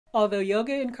Although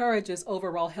yoga encourages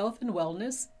overall health and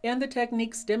wellness, and the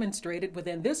techniques demonstrated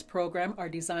within this program are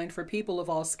designed for people of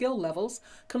all skill levels,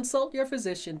 consult your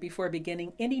physician before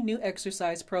beginning any new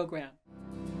exercise program.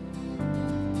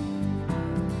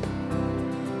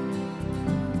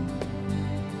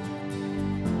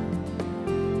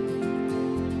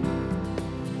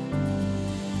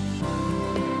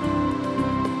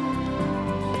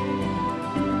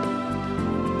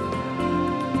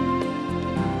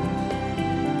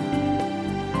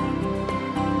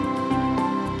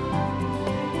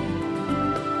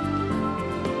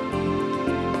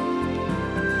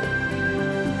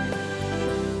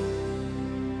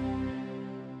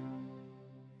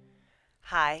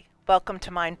 Hi, welcome to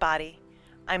Mind Body.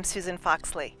 I'm Susan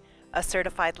Foxley, a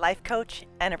certified life coach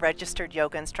and a registered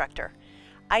yoga instructor.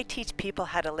 I teach people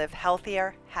how to live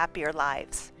healthier, happier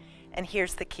lives. And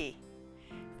here's the key.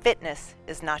 Fitness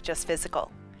is not just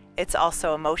physical. It's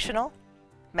also emotional,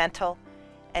 mental,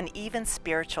 and even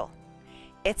spiritual.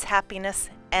 It's happiness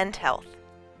and health,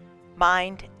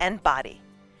 mind and body.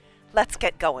 Let's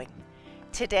get going.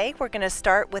 Today we're going to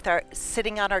start with our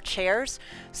sitting on our chairs.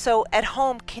 So at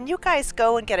home, can you guys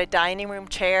go and get a dining room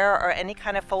chair or any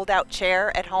kind of fold-out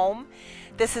chair at home?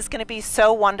 This is going to be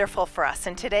so wonderful for us.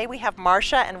 And today we have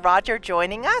Marcia and Roger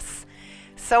joining us.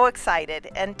 So excited.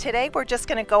 And today we're just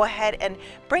going to go ahead and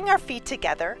bring our feet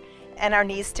together and our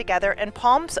knees together and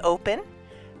palms open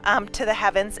to the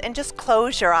heavens, and just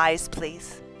close your eyes,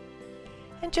 please.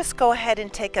 And just go ahead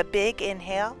and take a big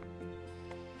inhale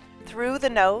through the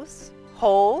nose.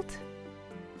 Hold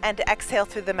and exhale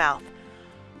through the mouth.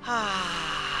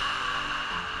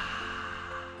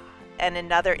 And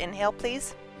another inhale,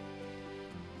 please.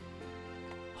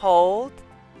 Hold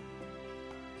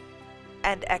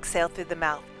and exhale through the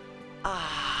mouth.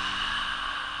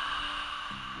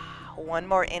 One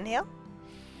more inhale.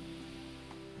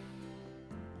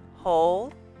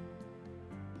 Hold.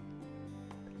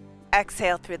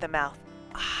 Exhale through the mouth.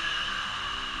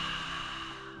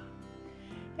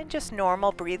 And just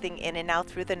normal breathing in and out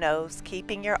through the nose,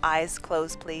 keeping your eyes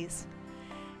closed, please.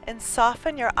 And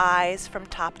soften your eyes from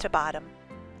top to bottom.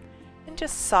 And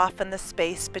just soften the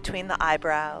space between the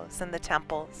eyebrows and the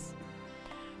temples.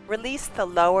 Release the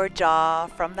lower jaw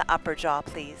from the upper jaw,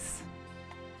 please.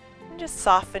 And just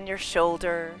soften your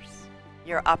shoulders,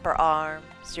 your upper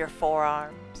arms, your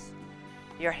forearms,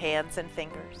 your hands and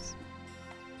fingers.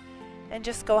 And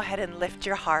just go ahead and lift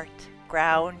your heart,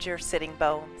 ground your sitting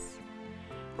bones.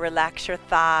 Relax your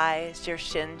thighs, your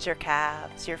shins, your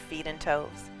calves, your feet and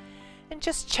toes, and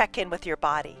just check in with your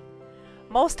body.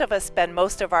 Most of us spend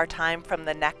most of our time from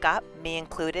the neck up, me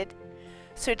included.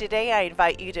 So today I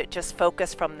invite you to just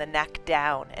focus from the neck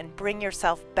down and bring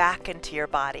yourself back into your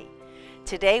body.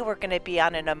 Today we're going to be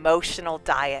on an emotional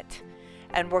diet,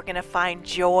 and we're going to find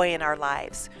joy in our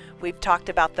lives. We've talked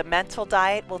about the mental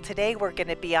diet. Well, today we're going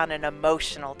to be on an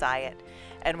emotional diet.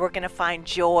 And we're going to find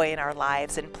joy in our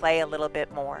lives and play a little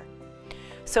bit more.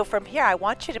 So from here, I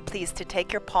want you to please to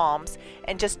take your palms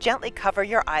and just gently cover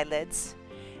your eyelids.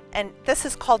 And this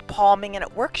is called palming, and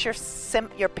it works your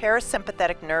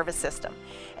parasympathetic nervous system.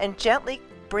 And gently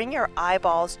bring your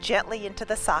eyeballs gently into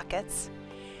the sockets.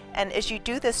 And as you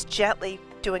do this, gently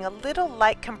doing a little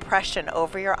light compression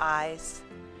over your eyes,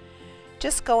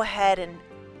 just go ahead and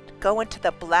go into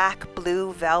the black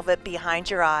blue velvet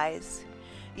behind your eyes.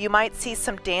 You might see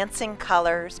some dancing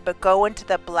colors, but go into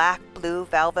the black blue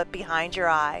velvet behind your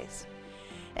eyes.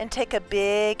 And take a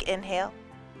big inhale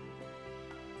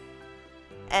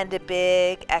and a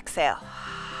big exhale.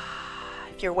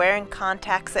 If you're wearing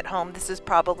contacts at home, this is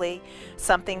probably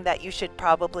something that you should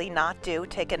probably not do.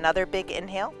 Take another big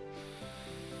inhale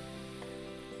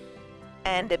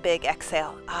and a big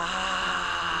exhale.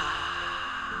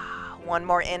 One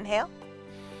more inhale.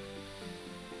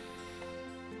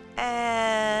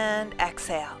 And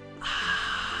exhale.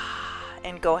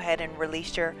 And go ahead and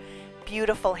release your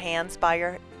beautiful hands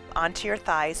onto your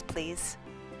thighs, please.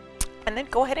 And then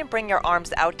go ahead and bring your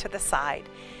arms out to the side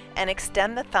and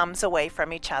extend the thumbs away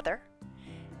from each other.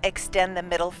 Extend the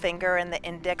middle finger and the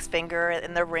index finger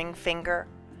and the ring finger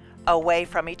away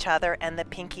from each other, and the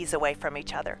pinkies away from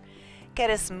each other. Get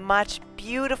as much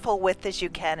beautiful width as you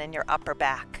can in your upper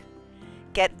back.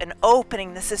 Get an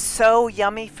opening. This is so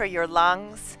yummy for your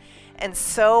lungs and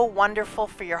so wonderful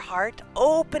for your heart.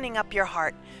 Opening up your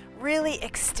heart. Really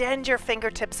extend your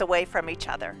fingertips away from each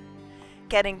other.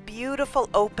 Getting beautiful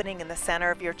opening in the center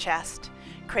of your chest.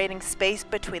 Creating space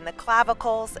between the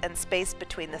clavicles and space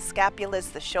between the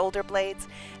scapulas, the shoulder blades,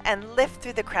 and lift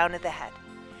through the crown of the head.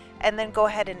 And then go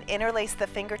ahead and interlace the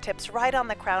fingertips right on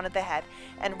the crown of the head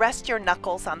and rest your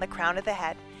knuckles on the crown of the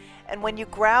head. And when you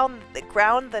ground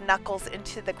the knuckles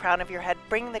into the crown of your head,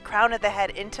 bring the crown of the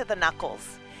head into the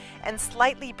knuckles, and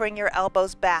slightly bring your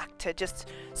elbows back to just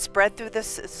spread through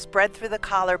the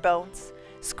collarbones.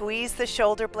 Squeeze the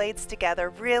shoulder blades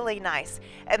together, really nice.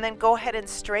 And then go ahead and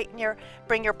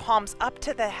bring your palms up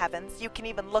to the heavens. You can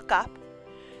even look up.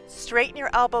 Straighten your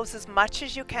elbows as much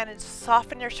as you can and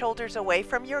soften your shoulders away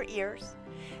from your ears.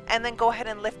 And then go ahead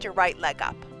and lift your right leg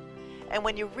up. And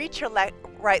when you reach your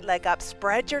right leg up,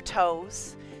 spread your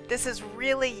toes. This is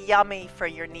really yummy for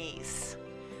your knees.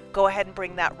 Go ahead and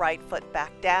bring that right foot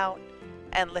back down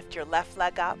and lift your left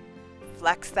leg up.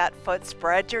 Flex that foot,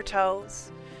 spread your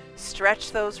toes.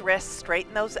 Stretch those wrists,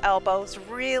 straighten those elbows.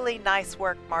 Really nice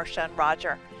work, Marcia and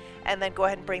Roger. And then go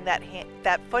ahead and bring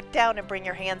that foot down and bring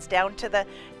your hands down to the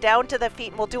feet.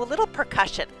 And we'll do a little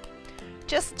percussion.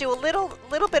 Just do a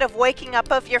little bit of waking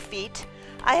up of your feet.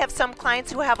 I have some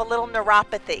clients who have a little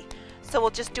neuropathy. So we'll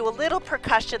just do a little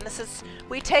percussion.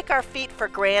 We take our feet for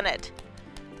granted.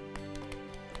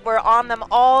 We're on them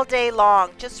all day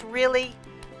long. Just really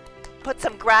put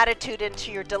some gratitude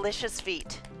into your delicious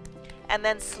feet. And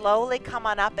then slowly come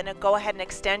on up and go ahead and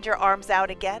extend your arms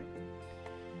out again.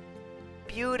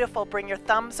 Beautiful. Bring your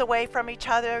thumbs away from each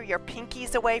other, your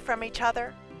pinkies away from each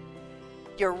other,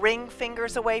 your ring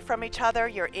fingers away from each other,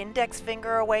 your index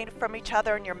finger away from each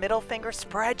other, and your middle finger.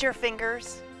 Spread your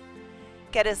fingers.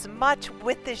 Get as much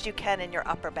width as you can in your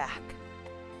upper back.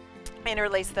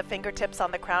 Interlace the fingertips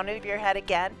on the crown of your head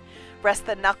again. Rest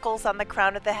the knuckles on the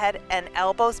crown of the head and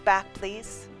elbows back,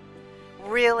 please.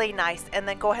 Really nice. And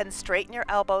then go ahead and straighten your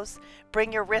elbows.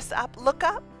 Bring your wrists up. Look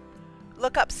up.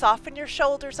 Look up. Soften your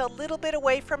shoulders a little bit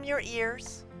away from your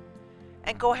ears.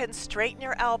 And go ahead and straighten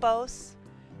your elbows.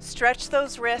 Stretch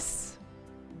those wrists.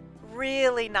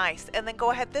 Really nice. And then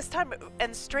go ahead this time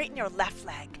and straighten your left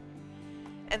leg.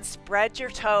 And spread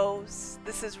your toes.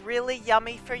 This is really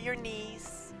yummy for your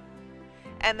knees.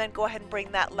 And then go ahead and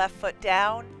bring that left foot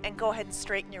down and go ahead and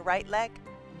straighten your right leg.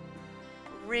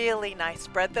 Really nice.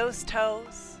 Spread those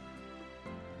toes.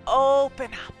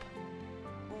 Open up.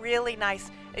 Really nice.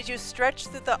 As you stretch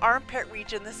through the armpit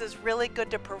region, this is really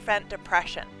good to prevent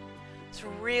depression. It's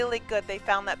really good. They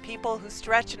found that people who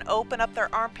stretch and open up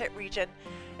their armpit region,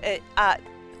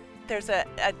 there's a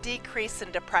decrease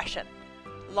in depression.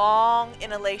 Long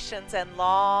inhalations and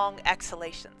long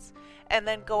exhalations. And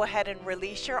then go ahead and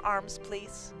release your arms,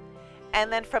 please.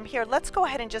 And then from here, let's go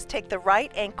ahead and just take the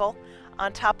right ankle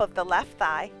on top of the left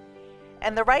thigh.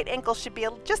 And the right ankle should be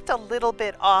just a little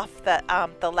bit off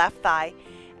the left thigh.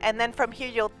 And then from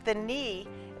here, the knee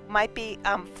might be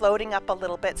floating up a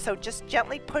little bit. So just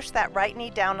gently push that right knee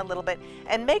down a little bit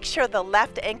and make sure the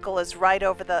left ankle is right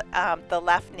over the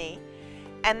left knee.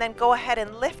 And then go ahead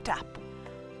and lift up.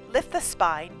 Lift the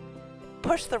spine.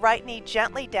 Push the right knee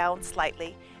gently down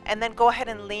slightly. And then go ahead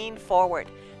and lean forward.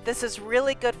 This is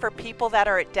really good for people that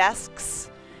are at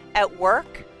desks, at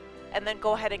work. And then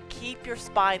go ahead and keep your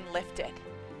spine lifted.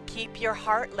 Keep your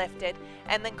heart lifted.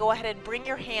 And then go ahead and bring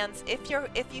your hands, if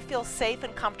you feel safe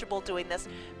and comfortable doing this,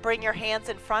 bring your hands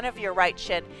in front of your right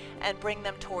shin and bring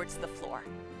them towards the floor.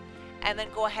 And then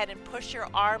go ahead and push your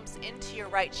arms into your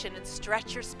right shin and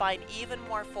stretch your spine even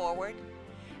more forward.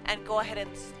 And go ahead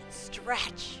and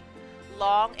stretch.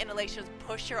 Long inhalations,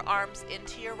 push your arms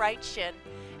into your right shin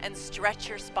and stretch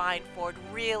your spine forward.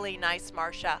 Really nice,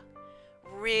 Marcia.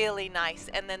 Really nice.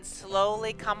 And then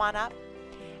slowly come on up.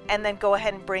 And then go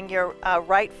ahead and bring your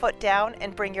right foot down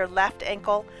and bring your left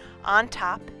ankle on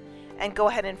top. And go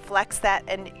ahead and flex that.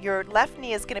 And your left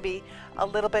knee is going to be a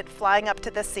little bit flying up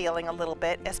to the ceiling a little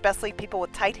bit, especially people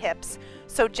with tight hips.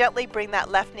 So gently bring that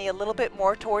left knee a little bit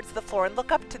more towards the floor and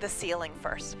look up to the ceiling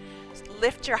first.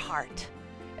 Lift your heart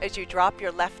as you drop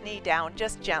your left knee down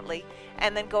just gently.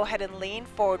 And then go ahead and lean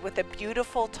forward with a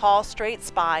beautiful, tall, straight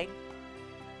spine.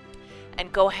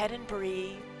 And go ahead and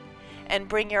breathe. And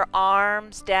bring your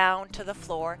arms down to the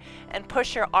floor and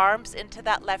push your arms into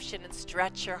that left shin and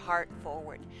stretch your heart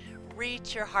forward.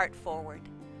 Reach your heart forward.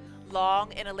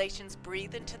 Long inhalations,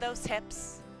 breathe into those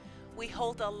hips. We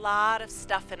hold a lot of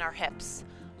stuff in our hips.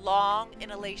 Long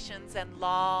inhalations and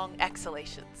long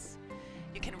exhalations.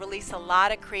 You can release a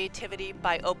lot of creativity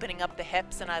by opening up the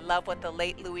hips, and I love what the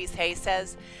late Louise Hay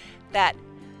says, that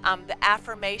the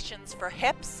affirmations for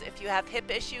hips, if you have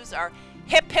hip issues, are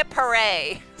hip, hip,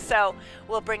 hooray. So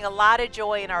we'll bring a lot of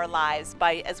joy in our lives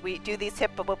as we do these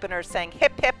hip openers, saying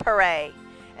hip, hip, hooray.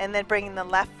 And then bringing the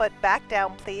left foot back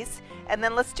down, please. And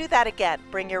then let's do that again.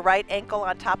 Bring your right ankle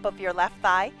on top of your left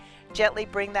thigh. Gently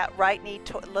bring that right knee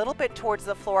a little bit towards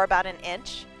the floor, about an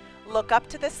inch. Look up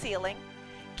to the ceiling.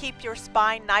 keep your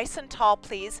spine nice and tall,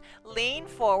 please. Lean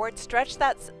forward, stretch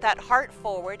that heart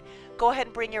forward. Go ahead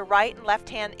and bring your right and left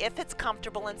hand, if it's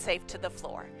comfortable and safe, to the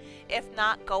floor. If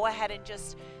not, go ahead and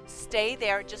just stay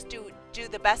there. Just do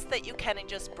the best that you can and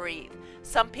just breathe.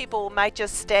 Some people might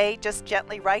just stay just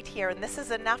gently right here, and this is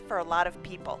enough for a lot of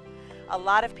people. A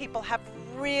lot of people have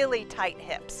really tight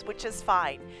hips, which is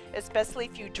fine, especially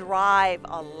if you drive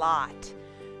a lot,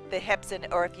 the hips,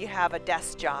 or if you have a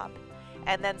desk job.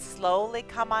 And then slowly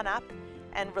come on up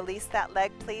and release that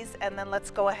leg, please. And then let's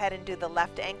go ahead and do the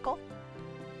left ankle.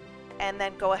 And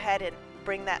then go ahead and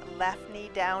bring that left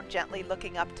knee down, gently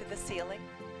looking up to the ceiling.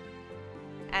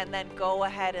 And then go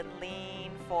ahead and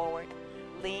lean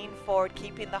forward,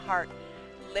 keeping the heart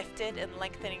lifted and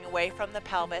lengthening away from the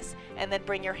pelvis. And then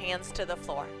bring your hands to the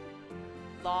floor.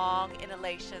 Long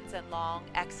inhalations and long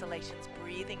exhalations,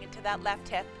 breathing into that left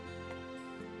hip,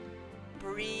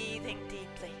 breathing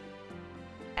deeply.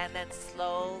 And then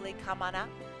slowly come on up.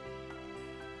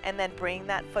 And then bring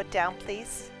that foot down,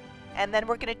 please. And then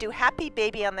we're going to do happy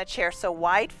baby on the chair. So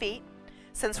wide feet,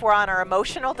 since we're on our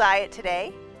emotional diet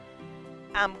today.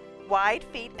 Wide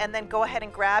feet, and then go ahead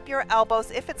and grab your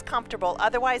elbows if it's comfortable.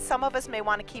 Otherwise, some of us may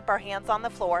want to keep our hands on the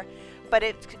floor. But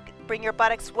bring your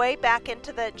buttocks way back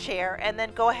into the chair. And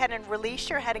then go ahead and release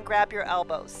your head and grab your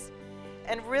elbows.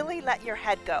 And really let your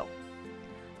head go.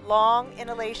 Long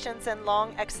inhalations and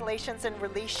long exhalations, and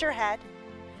release your head.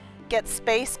 Get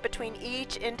space between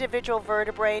each individual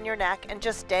vertebrae in your neck and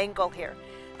just dangle here.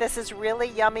 This is really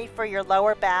yummy for your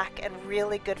lower back and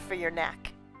really good for your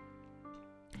neck.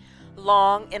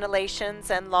 Long inhalations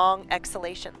and long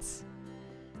exhalations.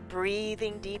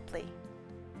 Breathing deeply.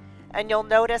 And you'll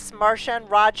notice Marcia and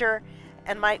Roger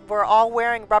and we're all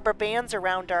wearing rubber bands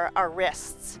around our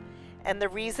wrists. And the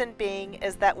reason being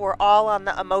is that we're all on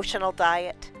the emotional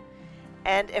diet.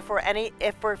 And if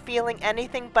we're feeling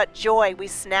anything but joy, we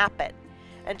snap it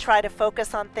and try to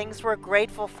focus on things we're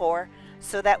grateful for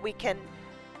so that we can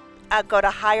go to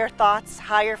higher thoughts,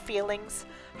 higher feelings,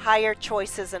 higher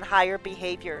choices, and higher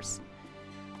behaviors.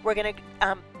 We're going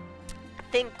to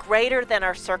think greater than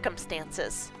our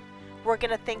circumstances. We're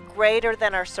going to think greater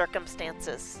than our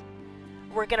circumstances.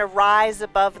 We're going to rise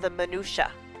above the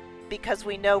minutia, because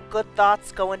we know good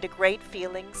thoughts go into great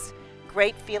feelings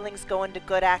go into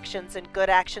good actions, and good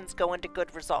actions go into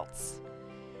good results.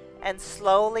 And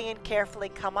slowly and carefully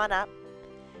come on up.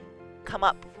 Come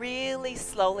up really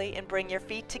slowly and bring your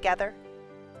feet together.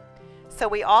 So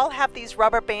we all have these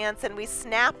rubber bands, and we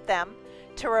snap them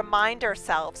to remind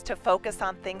ourselves to focus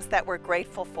on things that we're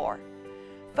grateful for.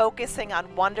 Focusing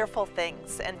on wonderful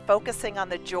things and focusing on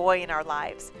the joy in our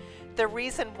lives. The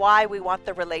reason why we want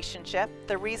the relationship,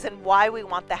 the reason why we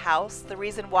want the house, the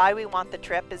reason why we want the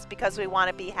trip is because we want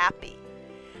to be happy.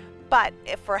 But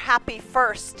if we're happy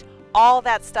first, all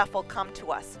that stuff will come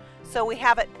to us. So we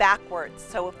have it backwards.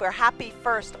 So if we're happy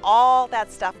first, all that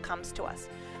stuff comes to us.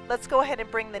 Let's go ahead and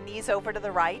bring the knees over to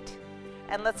the right.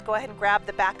 And let's go ahead and grab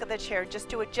the back of the chair. Just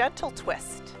do a gentle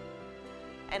twist.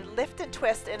 And lift and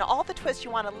twist. And all the twists,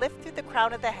 you want to lift through the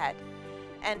crown of the head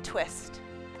and twist.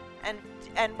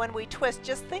 And when we twist,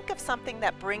 just think of something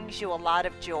that brings you a lot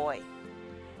of joy.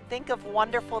 Think of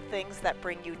wonderful things that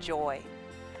bring you joy.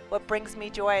 What brings me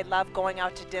joy? I love going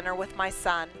out to dinner with my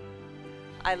son.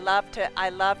 I love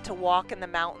to walk in the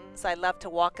mountains. I love to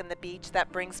walk in the beach.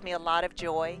 That brings me a lot of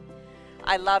joy.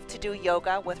 I love to do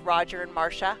yoga with Roger and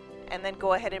Marcia. And then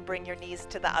go ahead and bring your knees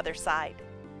to the other side.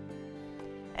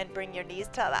 And bring your knees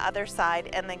to the other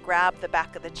side, and then grab the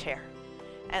back of the chair.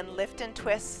 And lift and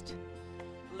twist.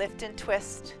 Lift and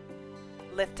twist,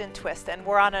 lift and twist. And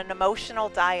we're on an emotional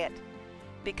diet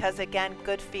because, again,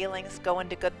 good feelings go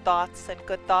into good thoughts, and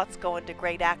good thoughts go into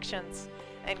great actions,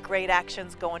 and great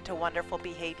actions go into wonderful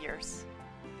behaviors.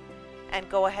 And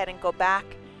go ahead and go back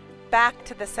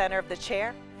to the center of the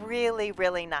chair. Really,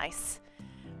 really nice.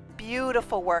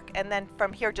 Beautiful work. And then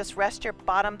from here, just rest your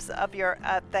bottoms of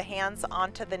the hands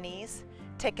onto the knees.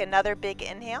 Take another big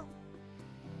inhale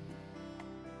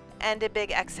and a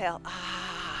big exhale.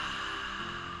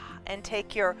 And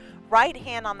take your right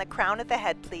hand on the crown of the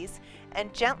head, please,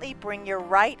 and gently bring your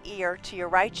right ear to your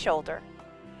right shoulder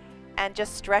and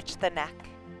just stretch the neck.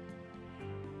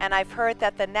 And I've heard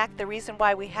that the neck, the reason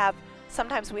why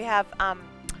sometimes we have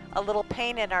a little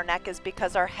pain in our neck is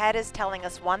because our head is telling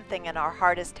us one thing and our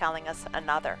heart is telling us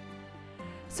another.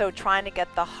 So trying to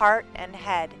get the heart and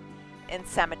head in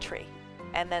symmetry,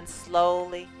 and then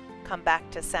slowly come back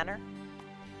to center,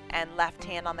 and left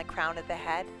hand on the crown of the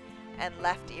head, and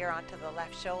left ear onto the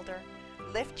left shoulder.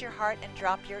 Lift your heart and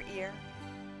drop your ear.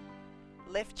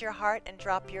 Lift your heart and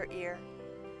drop your ear.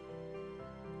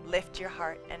 Lift your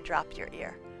heart and drop your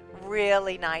ear.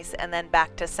 Really nice. And then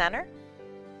back to center.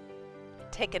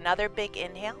 Take another big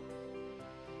inhale.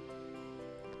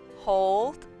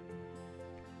 Hold.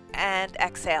 And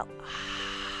exhale.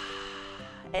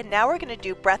 And now we're going to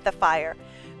do breath of fire.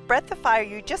 Breath of fire,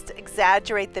 you just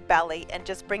exaggerate the belly and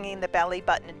just bringing the belly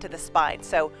button into the spine.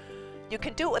 So you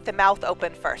can do it with the mouth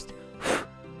open first.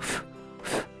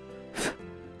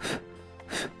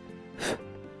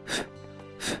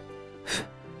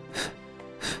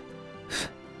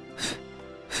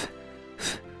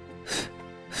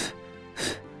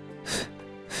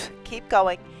 Keep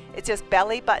going. It's just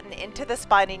belly button into the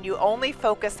spine, and you only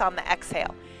focus on the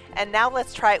exhale. And now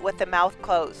let's try it with the mouth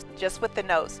closed, just with the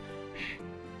nose.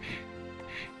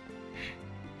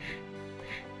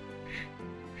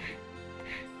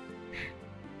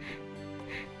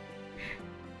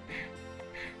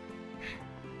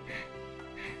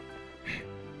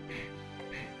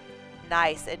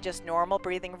 Nice, and just normal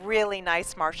breathing. Really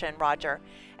nice, Marcia and Roger.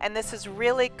 And this is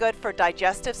really good for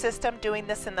digestive system. Doing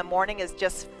this in the morning is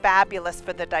just fabulous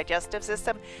for the digestive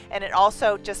system, and it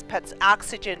also just puts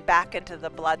oxygen back into the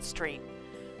bloodstream.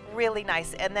 Really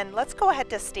nice. And then let's go ahead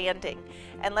to standing,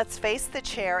 and let's face the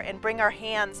chair and bring our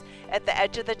hands at the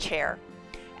edge of the chair.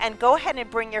 And go ahead and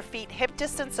bring your feet hip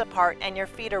distance apart, and your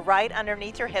feet are right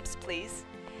underneath your hips, please.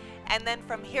 And then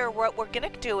from here, what we're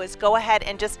going to do is go ahead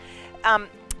and just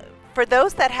for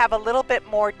those that have a little bit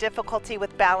more difficulty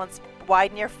with balance,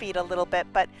 widen your feet a little bit,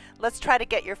 but let's try to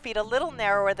get your feet a little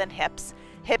narrower than hips,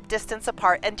 hip distance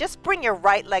apart, and just bring your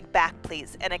right leg back,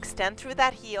 please, and extend through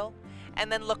that heel,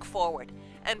 and then look forward.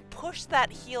 And push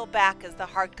that heel back as the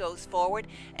heart goes forward,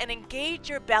 and engage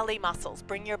your belly muscles.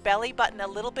 Bring your belly button a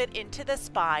little bit into the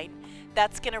spine.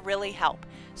 That's going to really help.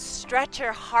 Stretch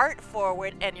your heart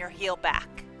forward and your heel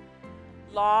back.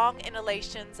 Long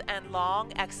inhalations and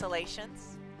long exhalations.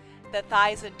 The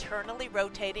thighs internally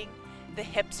rotating, the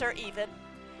hips are even.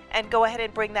 And go ahead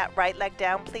and bring that right leg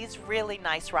down, please. Really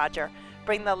nice, Roger.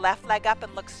 Bring the left leg up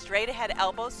and look straight ahead,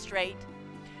 elbows straight.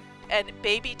 And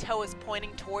baby toe is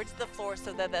pointing towards the floor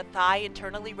so that the thigh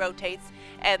internally rotates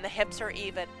and the hips are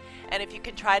even. And if you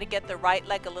can try to get the right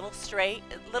leg a little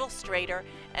straighter,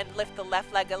 and lift the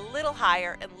left leg a little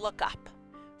higher and look up.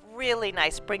 Really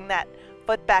nice. Bring that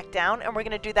foot back down, and we're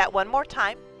going to do that one more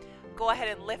time. Go ahead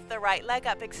and lift the right leg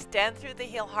up, extend through the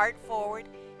heel, heart forward,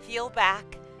 heel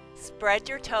back, spread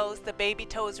your toes, the baby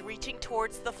toe is reaching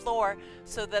towards the floor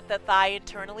so that the thigh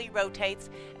internally rotates,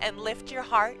 and lift your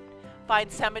heart.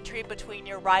 Find symmetry between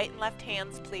your right and left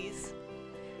hands, please.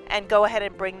 And go ahead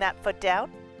and bring that foot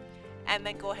down, and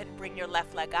then go ahead and bring your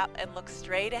left leg up and look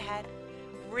straight ahead.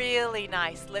 Really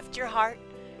nice. Lift your heart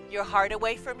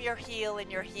away from your heel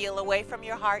and your heel away from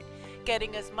your heart,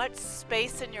 getting as much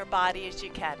space in your body as you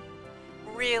can.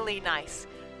 Really nice.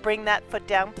 Bring that foot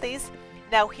down, please.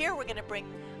 Now here we're going to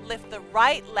lift the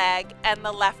right leg and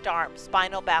the left arm,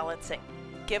 spinal balancing.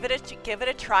 Give it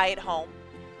a try at home.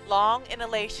 Long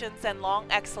inhalations and long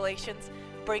exhalations.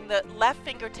 Bring the left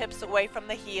fingertips away from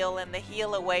the heel and the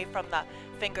heel away from the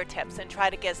fingertips, and try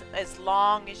to get as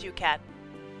long as you can.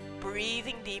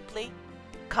 Breathing deeply.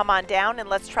 Come on down, and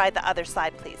let's try the other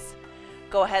side, please.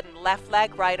 Go ahead and left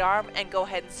leg, right arm, and go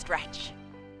ahead and stretch.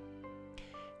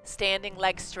 Standing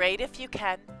leg straight if you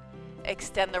can.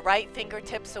 Extend the right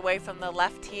fingertips away from the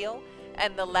left heel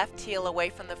and the left heel away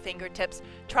from the fingertips,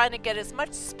 trying to get as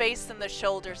much space in the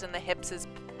shoulders and the hips as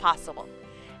possible.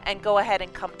 And go ahead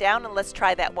and come down, and let's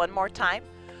try that one more time.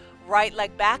 Right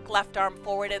leg back, left arm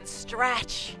forward, and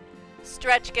stretch.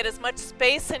 Stretch, get as much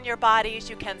space in your body as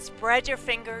you can. Spread your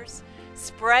fingers,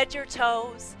 spread your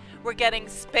toes. We're getting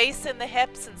space in the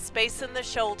hips and space in the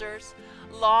shoulders.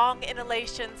 Long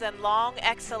inhalations and long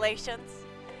exhalations.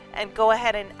 And go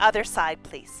ahead and other side,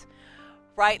 please.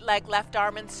 Right leg, left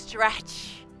arm, and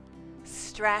stretch.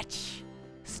 Stretch.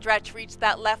 Stretch. Reach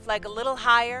that left leg a little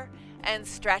higher and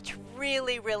stretch.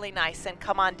 Really, really nice. And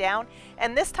come on down.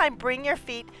 And this time bring your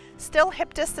feet still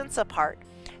hip distance apart.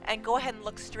 And go ahead and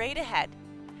look straight ahead.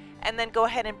 And then go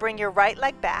ahead and bring your right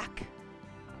leg back.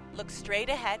 Look straight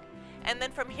ahead. And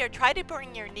then from here, try to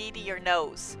bring your knee to your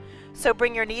nose. So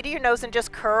bring your knee to your nose and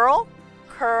just curl,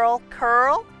 curl,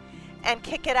 curl, and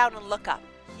kick it out and look up.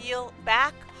 Heel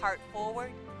back, heart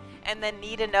forward, and then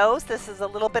knee to nose. This is a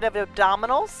little bit of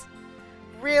abdominals.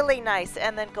 Really nice.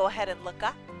 And then go ahead and look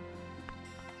up.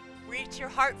 Reach your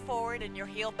heart forward and your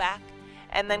heel back.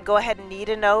 And then go ahead and knee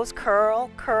to nose,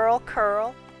 curl, curl,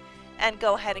 curl, and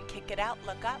go ahead and kick it out,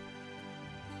 look up.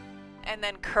 And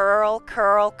then curl,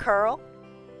 curl, curl,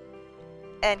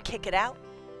 and kick it out.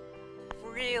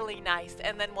 Really nice.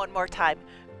 And then one more time.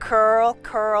 Curl,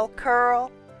 curl,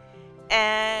 curl,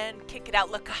 and kick it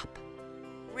out, look up.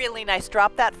 Really nice.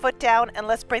 Drop that foot down and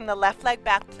let's bring the left leg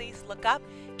back, please. Look up.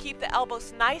 Keep the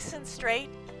elbows nice and straight.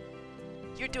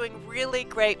 You're doing really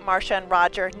great, Marcia and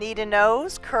Roger. Knee to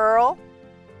nose, curl.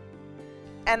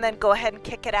 And then go ahead and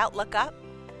kick it out. Look up.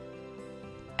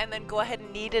 And then go ahead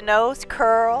and knee to nose,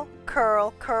 curl,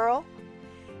 curl, curl.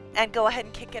 And go ahead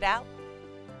and kick it out.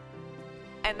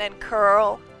 And then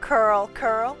curl, curl,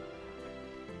 curl.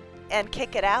 And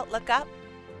kick it out. Look up.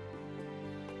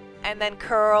 And then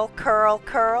curl, curl,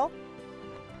 curl.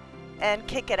 And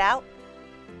kick it out.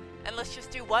 And let's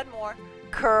just do one more.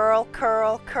 Curl,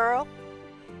 curl, curl.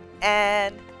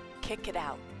 And kick it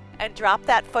out. And drop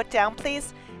that foot down,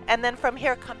 please. And then from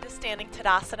here, come to standing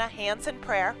Tadasana, hands in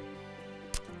prayer.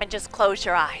 And just close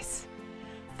your eyes.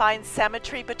 Find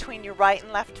symmetry between your right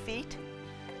and left feet.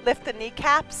 Lift the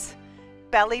kneecaps.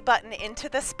 Belly button into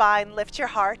the spine. Lift your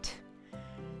heart.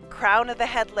 Crown of the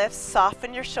head lifts.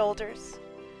 Soften your shoulders.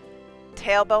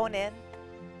 Tailbone in.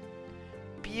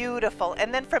 Beautiful.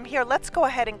 And then from here, let's go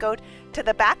ahead and go to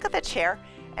the back of the chair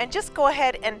and just go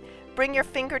ahead and bring your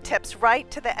fingertips right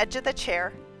to the edge of the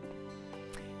chair.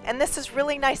 And this is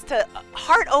really nice to,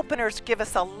 heart openers give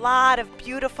us a lot of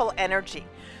beautiful energy.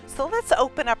 So let's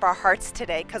open up our hearts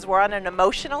today because we're on an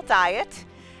emotional diet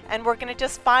and we're going to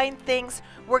just find things,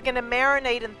 we're going to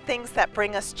marinate in things that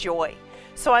bring us joy.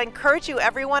 So I encourage you,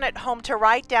 everyone at home, to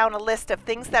write down a list of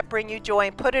things that bring you joy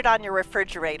and put it on your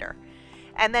refrigerator.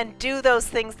 And then do those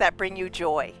things that bring you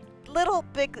joy. Little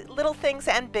things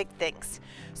and big things.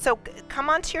 So come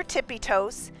onto your tippy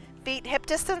toes, feet hip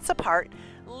distance apart.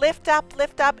 Lift up,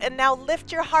 and now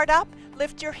lift your heart up.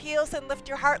 Lift your heels and lift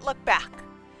your heart. Look back.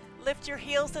 Lift your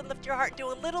heels and lift your heart.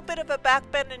 Do a little bit of a back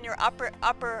bend in your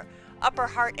upper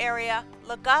heart area.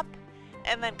 Look up,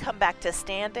 and then come back to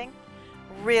standing.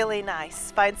 Really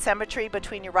nice. Find symmetry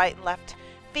between your right and left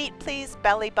feet, please.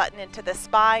 Belly button into the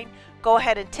spine. Go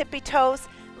ahead and tippy toes.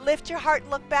 Lift your heart,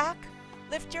 look back.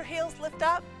 Lift your heels, lift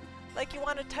up. Like you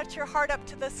want to touch your heart up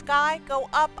to the sky. Go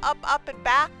up, up, up, and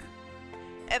back.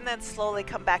 And then slowly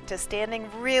come back to standing.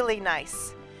 Really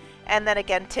nice. And then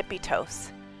again, tippy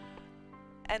toes.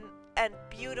 And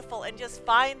beautiful. And just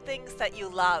find things that you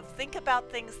love. Think about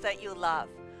things that you love.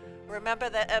 Remember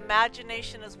that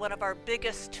imagination is one of our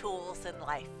biggest tools in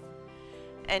life.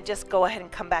 And just go ahead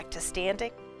and come back to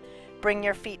standing. Bring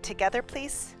your feet together,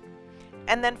 please.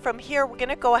 And then from here, we're going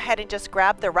to go ahead and just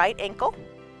grab the right ankle.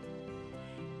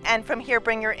 And from here,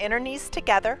 bring your inner knees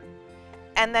together.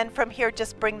 And then from here,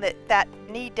 just bring that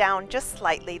knee down just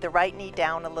slightly, the right knee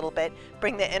down a little bit.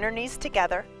 Bring the inner knees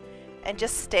together. And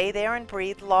just stay there and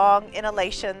breathe long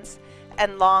inhalations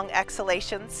and long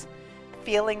exhalations.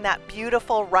 Feeling that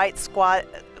beautiful right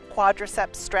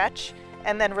quadricep stretch.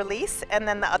 And then release. And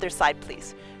then the other side,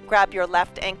 please. Grab your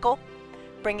left ankle.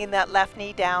 Bringing that left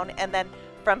knee down. And then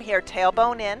from here,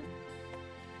 tailbone in.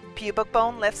 Pubic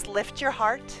bone lifts. Lift your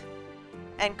heart.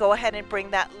 And go ahead and bring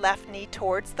that left knee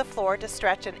towards the floor to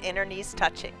stretch and inner knees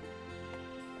touching.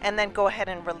 And then go ahead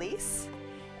and release.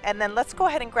 And then let's go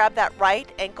ahead and grab that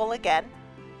right ankle again.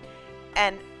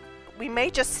 And we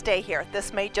may just stay here.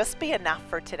 This may just be enough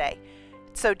for today.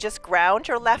 So just ground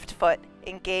your left foot,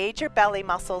 engage your belly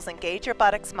muscles, engage your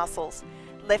buttocks muscles,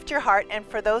 lift your heart. And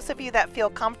for those of you that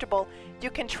feel comfortable, you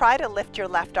can try to lift your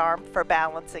left arm for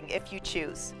balancing if you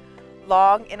choose.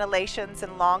 Long inhalations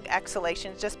and long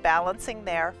exhalations, just balancing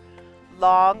there.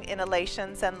 Long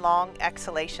inhalations and long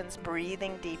exhalations,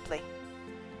 breathing deeply.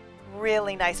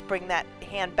 Really nice. Bring that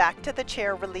hand back to the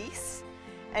chair, release,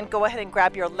 and go ahead and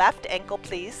grab your left ankle,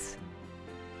 please.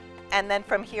 And then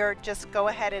from here, just go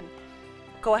ahead and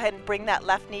bring that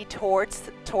left knee towards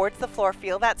the floor.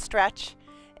 Feel that stretch.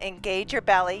 Engage your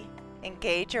belly,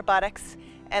 engage your buttocks,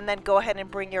 and then go ahead and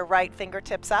bring your right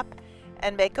fingertips up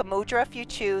and make a mudra if you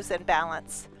choose and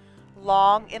balance.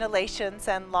 Long inhalations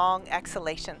and long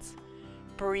exhalations.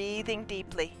 Breathing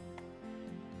deeply.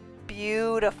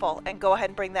 Beautiful. And go ahead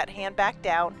and bring that hand back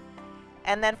down.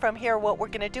 And then from here, what we're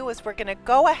going to do is we're going to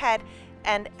go ahead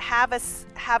and have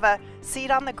a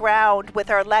seat on the ground with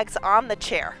our legs on the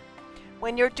chair.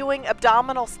 When you're doing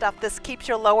abdominal stuff, this keeps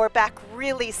your lower back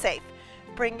really safe.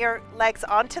 Bring your legs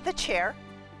onto the chair.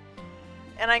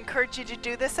 And I encourage you to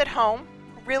do this at home.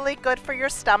 Really good for your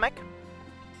stomach.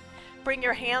 Bring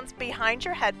your hands behind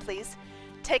your head, please.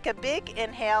 Take a big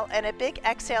inhale and a big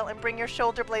exhale and bring your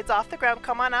shoulder blades off the ground.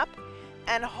 Come on up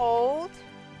and hold,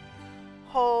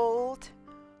 hold,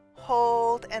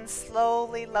 hold, and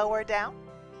slowly lower down.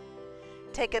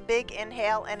 Take a big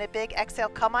inhale and a big exhale.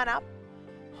 Come on up.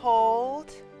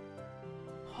 Hold,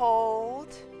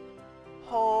 hold,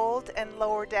 hold, and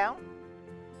lower down.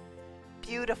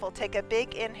 Beautiful. Take a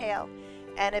big inhale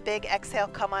and a big exhale.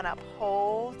 Come on up.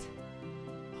 Hold,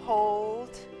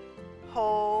 hold,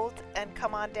 hold, and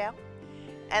come on down.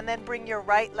 And then bring your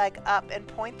right leg up and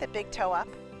point the big toe up.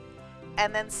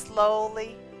 And then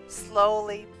slowly,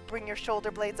 slowly bring your shoulder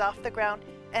blades off the ground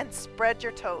and spread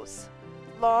your toes.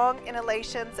 Long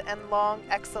inhalations and long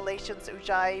exhalations,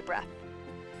 Ujjayi breath.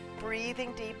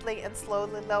 Breathing deeply and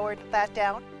slowly lower that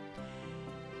down.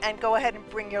 And go ahead and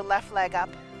bring your left leg up.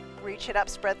 Reach it up,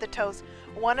 spread the toes.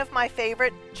 One of my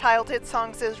favorite childhood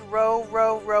songs is Row,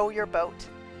 Row, Row Your Boat.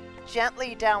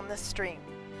 Gently down the stream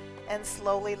and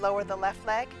slowly lower the left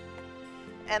leg.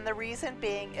 And the reason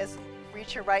being is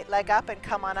reach your right leg up and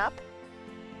come on up.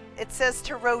 It says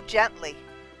to row gently.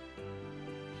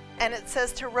 And it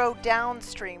says to row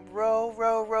downstream. Row,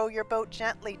 row, row your boat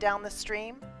gently down the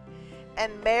stream.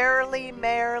 And merrily,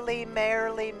 merrily,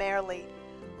 merrily, merrily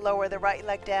lower the right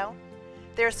leg down.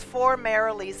 There's 4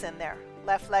 merrilies in there.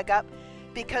 Left leg up.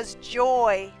 Because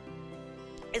joy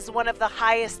is one of the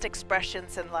highest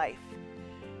expressions in life.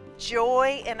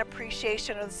 Joy and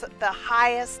appreciation are the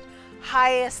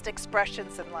highest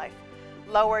expressions in life.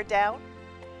 Lower down.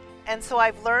 And so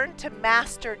I've learned to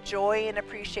master joy and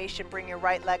appreciation. Bring your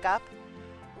right leg up.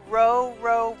 Row,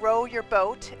 row, row your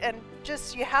boat. And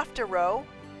just, you have to row,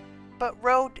 but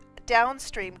row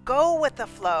downstream. Go with the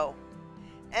flow.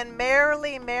 And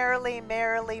merrily, merrily,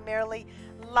 merrily, merrily,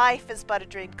 life is but a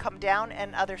dream. Come down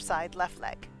and other side, left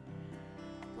leg.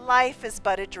 Life is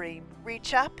but a dream.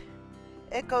 Reach up.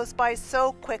 It goes by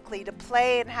so quickly to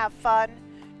play and have fun.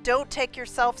 Don't take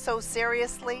yourself so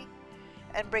seriously.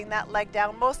 And bring that leg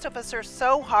down. Most of us are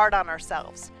so hard on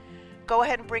ourselves. Go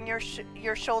ahead and bring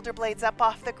your shoulder blades up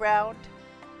off the ground.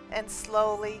 And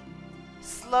slowly,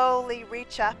 slowly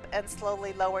reach up and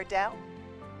slowly lower down.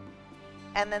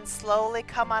 And then slowly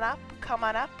come on up, come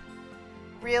on up.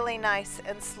 Really nice,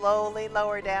 and slowly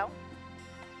lower down.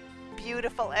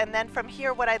 Beautiful. And then from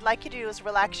here, what I'd like you to do is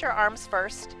relax your arms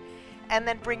first, and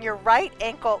then bring your right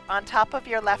ankle on top of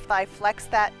your left thigh. Flex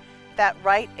that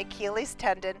right Achilles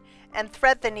tendon and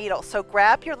thread the needle. So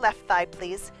grab your left thigh,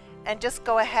 please, and just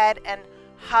go ahead and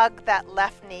hug that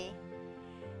left knee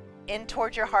in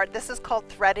towards your heart. This is called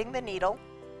threading the needle,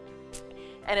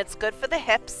 and it's good for the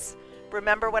hips.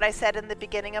 Remember what I said in the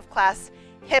beginning of class,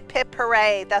 hip, hip,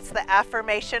 hooray. That's the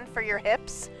affirmation for your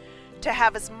hips, to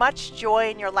have as much joy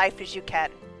in your life as you can.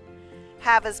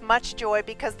 Have as much joy,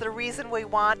 because the reason we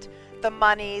want the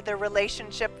money, the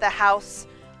relationship, the house,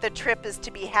 the trip is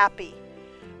to be happy.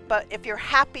 But if you're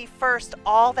happy first,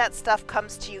 all that stuff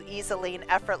comes to you easily and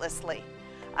effortlessly.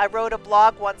 I wrote a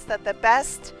blog once that the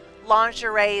best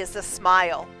lingerie is a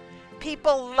smile.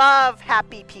 People love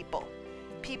happy people.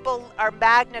 People are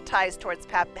magnetized towards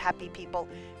happy people.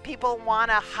 People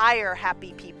want to hire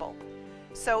happy people.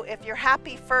 So if you're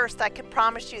happy first, I can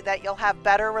promise you that you'll have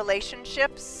better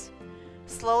relationships.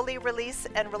 Slowly release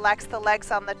and relax the legs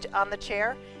on the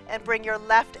chair, and bring your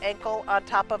left ankle on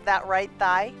top of that right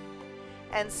thigh,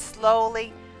 and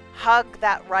slowly hug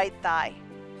that right thigh.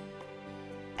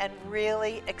 And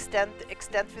really extend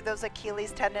through those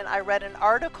Achilles tendon. I read an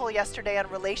article yesterday on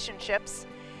relationships,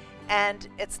 and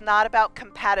it's not about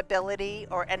compatibility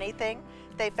or anything.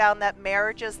 They found that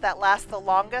marriages that last the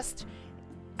longest,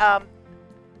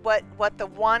 what the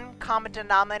one common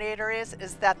denominator is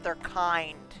that they're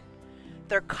kind.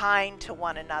 They're kind to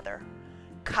one another.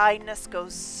 Kindness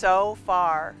goes so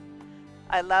far.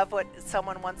 I love what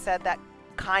someone once said, that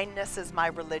kindness is my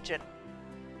religion.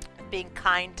 Being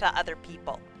kind to other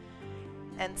people.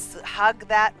 And hug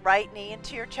that right knee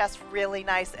into your chest, really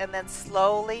nice. And then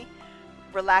slowly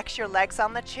relax your legs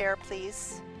on the chair,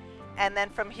 please. And then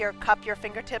from here, cup your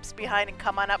fingertips behind and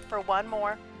come on up for one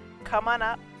more. Come on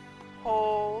up.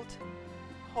 Hold,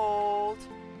 hold,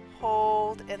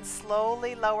 hold, and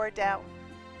slowly lower down.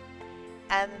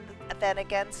 And then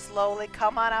again, slowly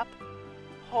come on up.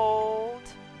 Hold,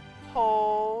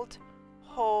 hold,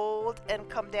 hold, and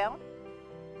come down.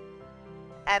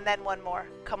 And then one more.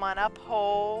 Come on up.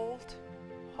 Hold,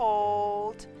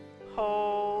 hold,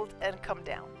 hold, and come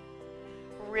down.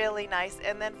 Really nice.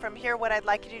 And then from here, what I'd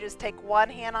like you to do is take one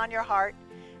hand on your heart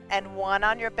and one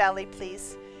on your belly,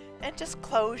 please. And just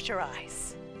close your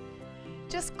eyes.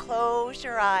 Just close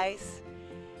your eyes.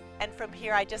 And from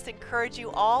here, I just encourage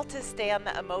you all to stay on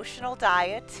the emotional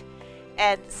diet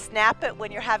and snap it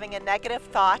when you're having a negative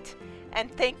thought.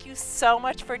 And thank you so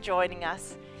much for joining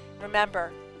us.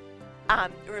 Remember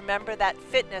that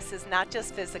fitness is not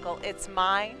just physical, it's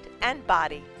mind and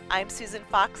body. I'm Susan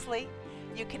Foxley.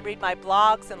 You can read my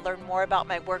blogs and learn more about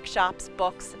my workshops,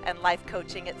 books, and life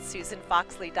coaching at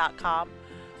susanfoxley.com,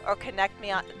 or connect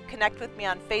with me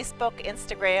on Facebook,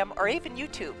 Instagram, or even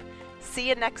YouTube. See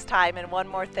you next time. And one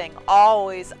more thing,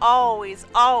 always, always,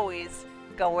 always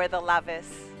go where the love is.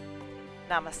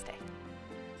 Namaste.